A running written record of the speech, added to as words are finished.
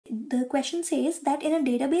the question says that in a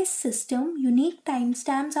database system, unique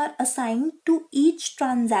timestamps are assigned to each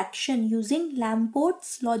transaction using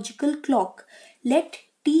Lamport's logical clock. Let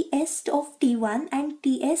TS of T1 and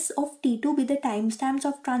TS of T2 be the timestamps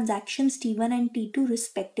of transactions T1 and T2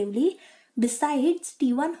 respectively. Besides,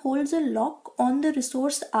 T1 holds a lock on the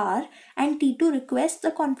resource R and T2 requests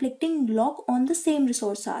a conflicting lock on the same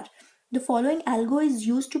resource R. The following algo is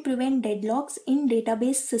used to prevent deadlocks in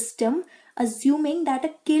database system, assuming that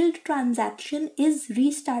a killed transaction is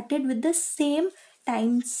restarted with the same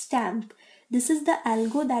timestamp. This is the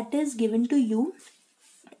algo that is given to you.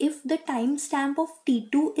 If the timestamp of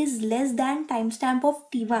T2 is less than timestamp of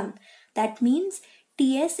T1, that means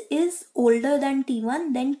TS is older than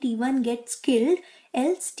T1, then T1 gets killed,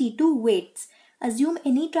 else T2 waits. Assume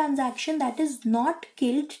any transaction that is not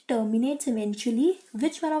killed terminates eventually.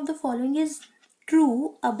 Which one of the following is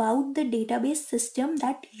true about the database system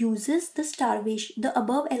that uses the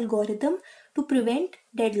above algorithm to prevent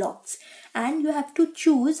deadlocks? And you have to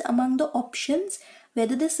choose among the options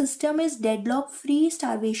whether the system is deadlock free,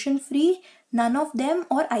 starvation free, none of them,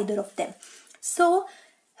 or either of them. So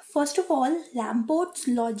first of all, Lamport's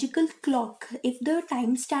logical clock. If the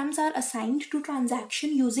timestamps are assigned to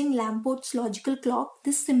transaction using Lamport's logical clock,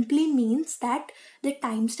 this simply means that the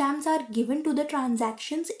timestamps are given to the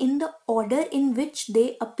transactions in the order in which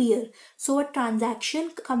they appear. So a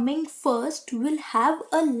transaction coming first will have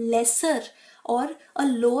a lesser or a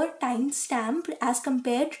lower timestamp as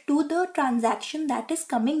compared to the transaction that is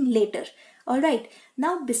coming later. Alright,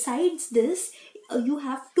 now besides this, you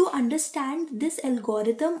have to understand this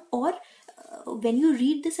algorithm, or when you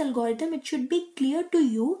read this algorithm, it should be clear to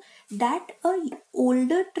you that an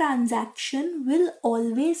older transaction will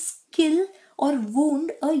always kill or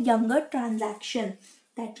wound a younger transaction.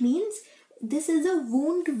 That means this is a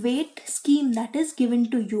wound weight scheme that is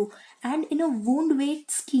given to you, and in a wound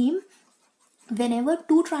weight scheme, whenever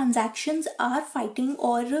two transactions are fighting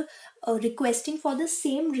or requesting for the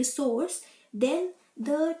same resource, then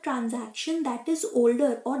the transaction that is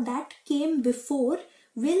older or that came before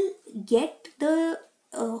will get the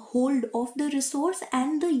hold of the resource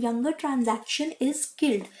and the younger transaction is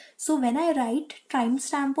killed. So when I write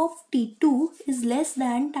timestamp of T2 is less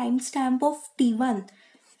than timestamp of T1,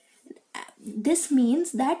 this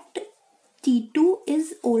means that T2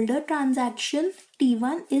 is older transaction,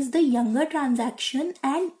 T1 is the younger transaction,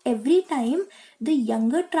 and every time the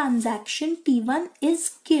younger transaction T1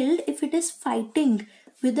 is killed if it is fighting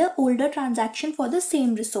with the older transaction for the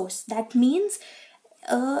same resource. That means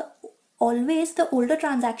always the older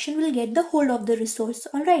transaction will get the hold of the resource.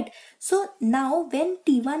 Alright, so now when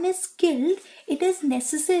T1 is killed, it is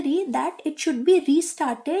necessary that it should be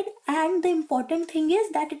restarted, and the important thing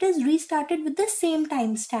is that it is restarted with the same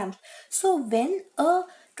timestamp. So when a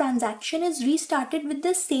transaction is restarted with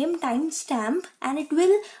the same timestamp and it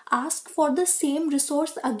will ask for the same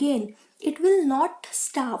resource again, it will not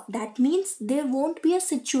starve. That means there won't be a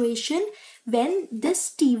situation when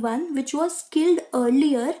this T1 which was killed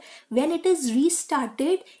earlier, when it is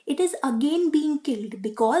restarted, it is again being killed,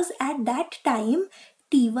 because at that time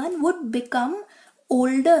T1 would become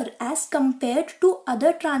older as compared to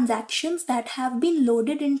other transactions that have been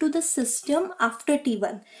loaded into the system after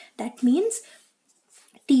T1. That means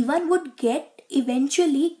T1 would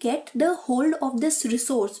eventually get the hold of this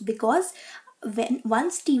resource, because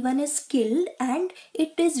once T1 is killed and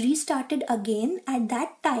it is restarted again, at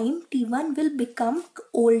that time T1 will become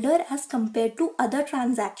older as compared to other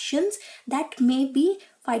transactions that may be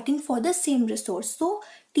fighting for the same resource. So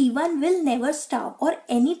T1 will never starve, or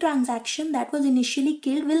any transaction that was initially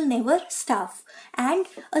killed will never starve. And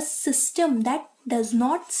a system that does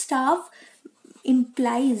not starve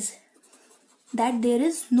implies that there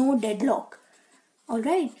is no deadlock.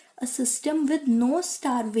 Alright, a system with no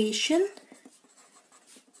starvation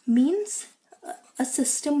means a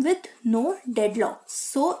system with no deadlocks.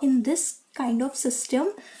 So in this kind of system,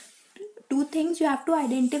 two things you have to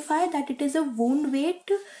identify: that it is a wound weight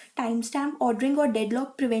timestamp ordering or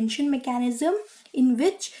deadlock prevention mechanism, in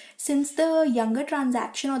which, since the younger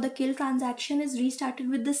transaction or the kill transaction is restarted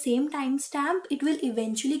with the same timestamp, it will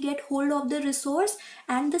eventually get hold of the resource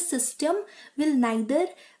and the system will neither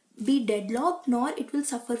be deadlocked nor it will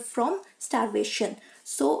suffer from starvation.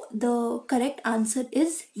 So the correct answer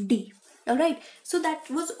is D. Alright, so that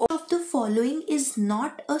was all. Of the following is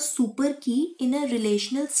not a super key in a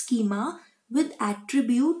relational schema with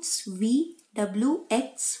attributes v, w,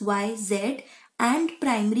 x, y, z and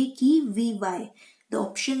primary key vy. The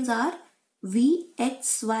options are v,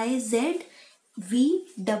 x, y, z, v,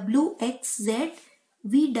 w, x, z,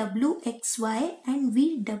 v, w, x, y and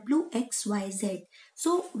v, w, x, y, z.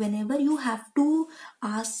 So whenever you have to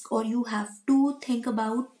ask or you have to think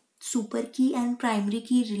about super key and primary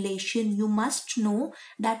key relation, you must know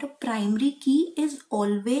that a primary key is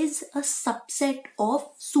always a subset of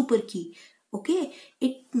super key. Okay,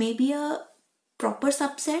 it may be a proper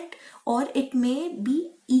subset or it may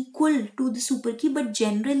be equal to the super key, but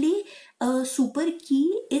generally a super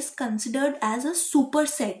key is considered as a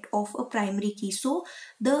superset of a primary key. So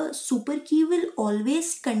the super key will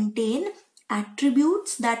always contain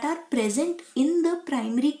attributes that are present in the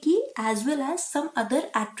primary key as well as some other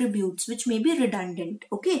attributes which may be redundant.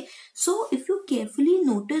 Okay, so if you carefully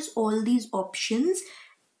notice all these options,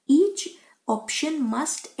 each option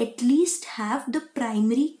must at least have the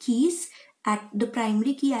primary keys at the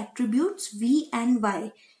primary key attributes v and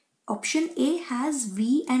y. Option A has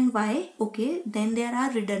v and y. Okay, then there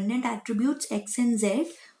are redundant attributes x and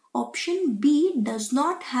z. Option B does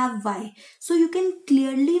not have y. So you can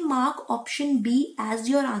clearly mark option B as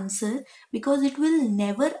your answer, because it will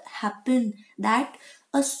never happen that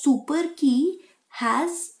a super key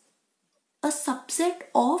has a subset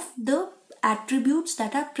of the attributes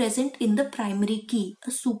that are present in the primary key.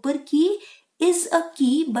 A super key is a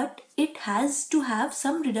key, but it has to have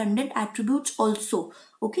some redundant attributes also.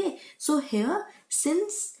 Okay, so here,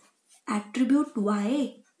 since attribute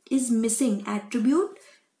y is missing, attribute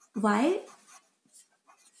y,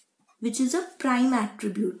 which is a prime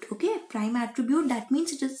attribute. Okay, prime attribute, that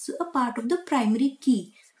means it is a part of the primary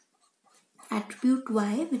key. Attribute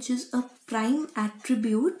y, which is a prime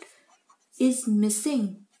attribute, is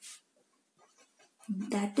missing.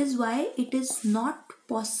 That is why it is not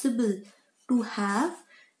possible to have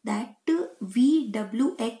that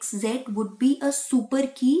VWXZ would be a super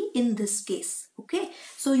key in this case. Okay,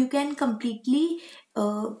 so you can completely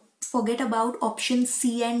forget about option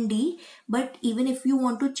C and D, but even if you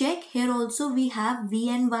want to check, here also we have V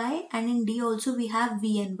and Y, and in D also we have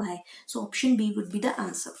V and Y. So option B would be the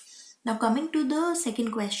answer. Now coming to the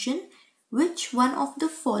second question, which one of the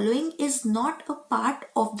following is not a part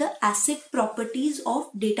of the ACID properties of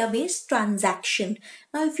database transaction?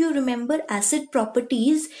 Now, if you remember ACID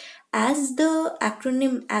properties, as the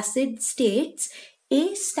acronym ACID states,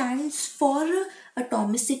 A stands for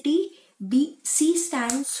atomicity, C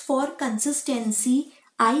stands for consistency,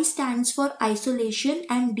 I stands for isolation,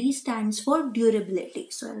 and D stands for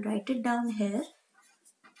durability. So I'll write it down here.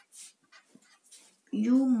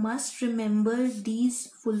 You must remember these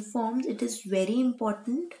full forms. It is very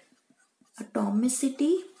important.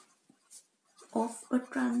 Atomicity of a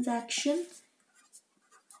transaction,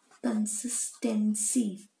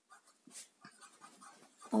 consistency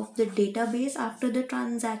of the database after the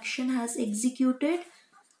transaction has executed,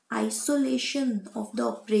 isolation of the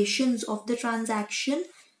operations of the transaction,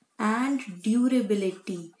 and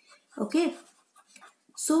durability. Okay,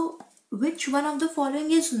 so which one of the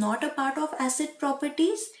following is not a part of ACID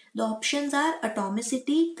properties? The options are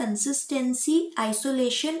atomicity, consistency,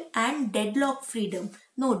 isolation, and deadlock freedom.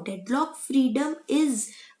 No, deadlock freedom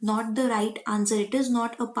is not the right answer. It is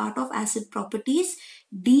not a part of ACID properties.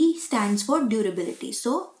 D stands for durability.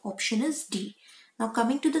 So option is D. Now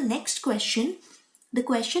coming to the next question. The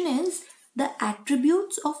question is, the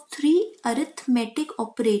attributes of three arithmetic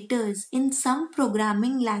operators in some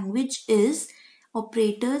programming language is,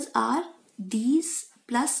 operators are these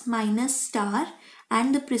plus, minus, star,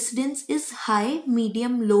 and the precedence is high,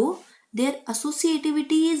 medium, low. Their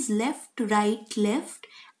associativity is left, right, left,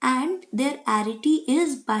 and their arity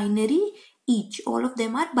is binary each. All of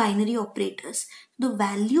them are binary operators. The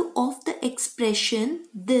value of the expression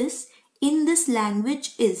this in this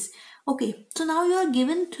language is. Okay, so now you are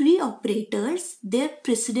given three operators. Their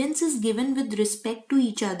precedence is given with respect to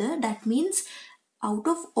each other. That means out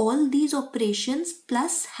of all these operations,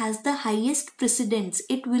 plus has the highest precedence.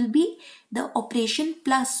 It will be, the operation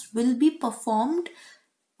plus will be performed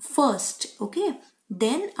first. Okay,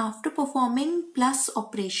 then after performing plus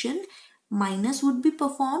operation, minus would be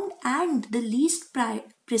performed, and the least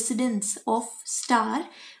precedence of star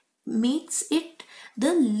makes it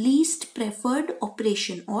the least preferred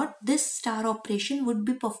operation, or this star operation would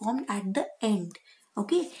be performed at the end.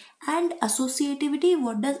 Okay, and associativity,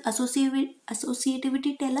 what does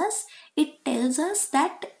associativity tell us? It tells us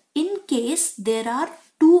that in case there are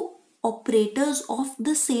two operators of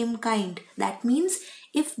the same kind, that means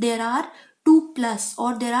if there are two plus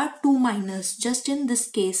or there are two minus, just in this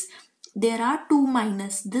case there are two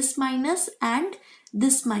minus, this minus and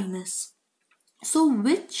this minus. So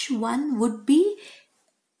which one would be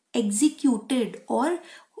executed, or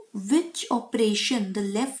which operation, the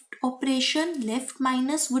left operation, left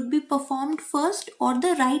minus would be performed first, or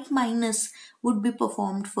the right minus would be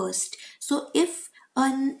performed first? So if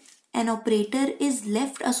an an operator is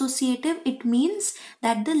left associative, it means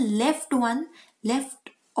that the left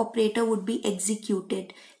operator would be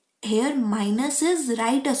executed. Here minus is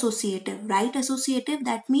right associative. Right associative,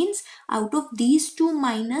 that means out of these two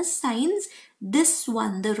minus signs, this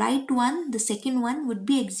one, the right one, the second one would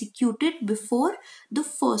be executed before the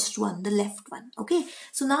first one, the left one. Okay,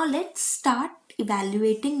 so now let's start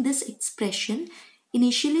evaluating this expression.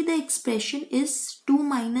 Initially the expression is 2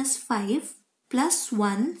 minus 5 plus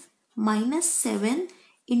 1 minus 7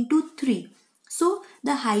 into 3. So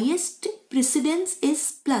the highest precedence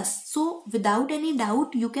is plus. So without any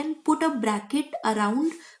doubt you can put a bracket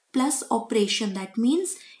around plus operation. That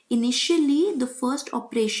means initially the first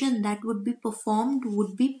operation that would be performed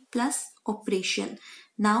would be plus operation.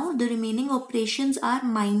 Now the remaining operations are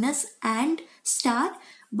minus and star,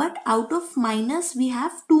 but out of minus we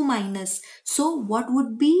have 2 minus. So what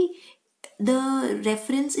would be the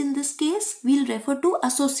reference in this case? We'll refer to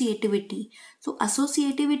associativity. So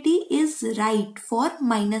associativity is right for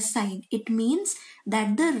minus sign. It means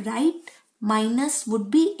that the right minus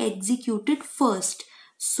would be executed first.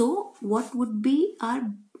 So what would be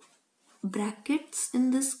our brackets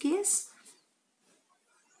in this case?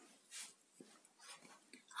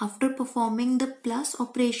 After performing the plus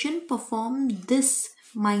operation, perform this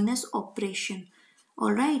minus operation.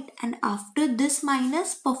 Alright, and after this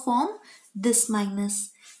minus, perform this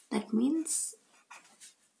minus. That means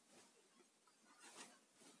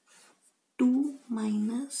 2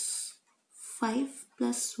 minus 5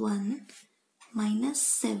 plus 1 minus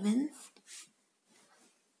 7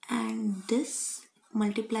 and this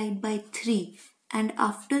multiplied by 3. And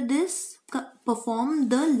after this, perform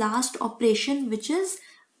the last operation, which is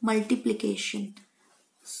multiplication.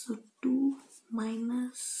 So 2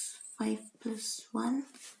 minus 5 plus 1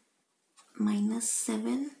 minus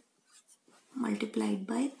 7 multiplied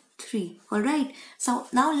by 3. Alright, so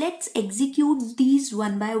now let's execute these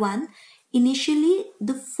one by one. Initially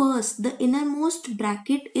the innermost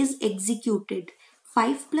bracket is executed.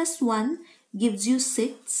 5 plus 1 gives you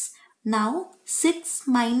 6. Now 6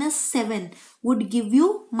 minus 7 would give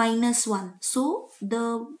you minus 1. So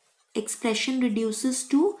the expression reduces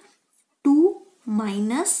to 2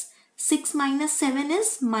 minus 6 minus 7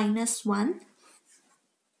 is minus 1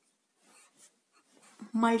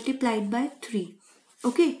 multiplied by 3.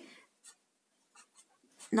 Okay.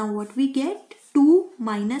 Now what we get? 2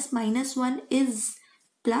 minus minus 1 is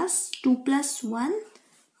plus 2 plus 1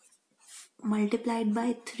 multiplied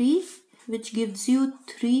by 3, which gives you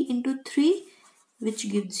 3 into 3, which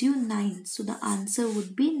gives you 9. So the answer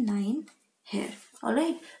would be 9 here.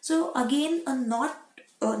 Alright. So again, a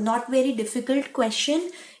not very difficult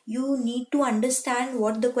question. You need to understand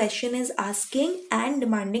what the question is asking and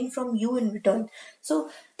demanding from you in return. So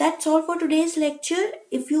that's all for today's lecture.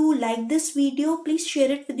 If you like this video, please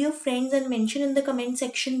share it with your friends and mention in the comment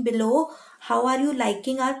section below how are you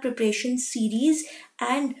liking our preparation series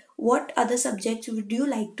and what other subjects would you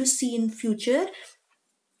like to see in future.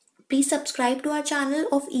 Please subscribe to our channel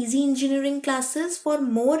of Easy Engineering Classes for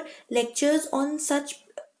more lectures on such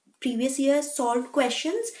previous year solved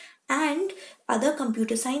questions and other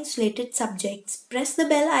computer science related subjects. Press the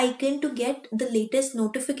bell icon to get the latest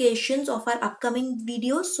notifications of our upcoming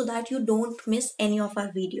videos so that you don't miss any of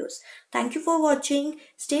our videos. Thank you for watching.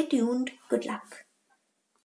 Stay tuned. Good luck.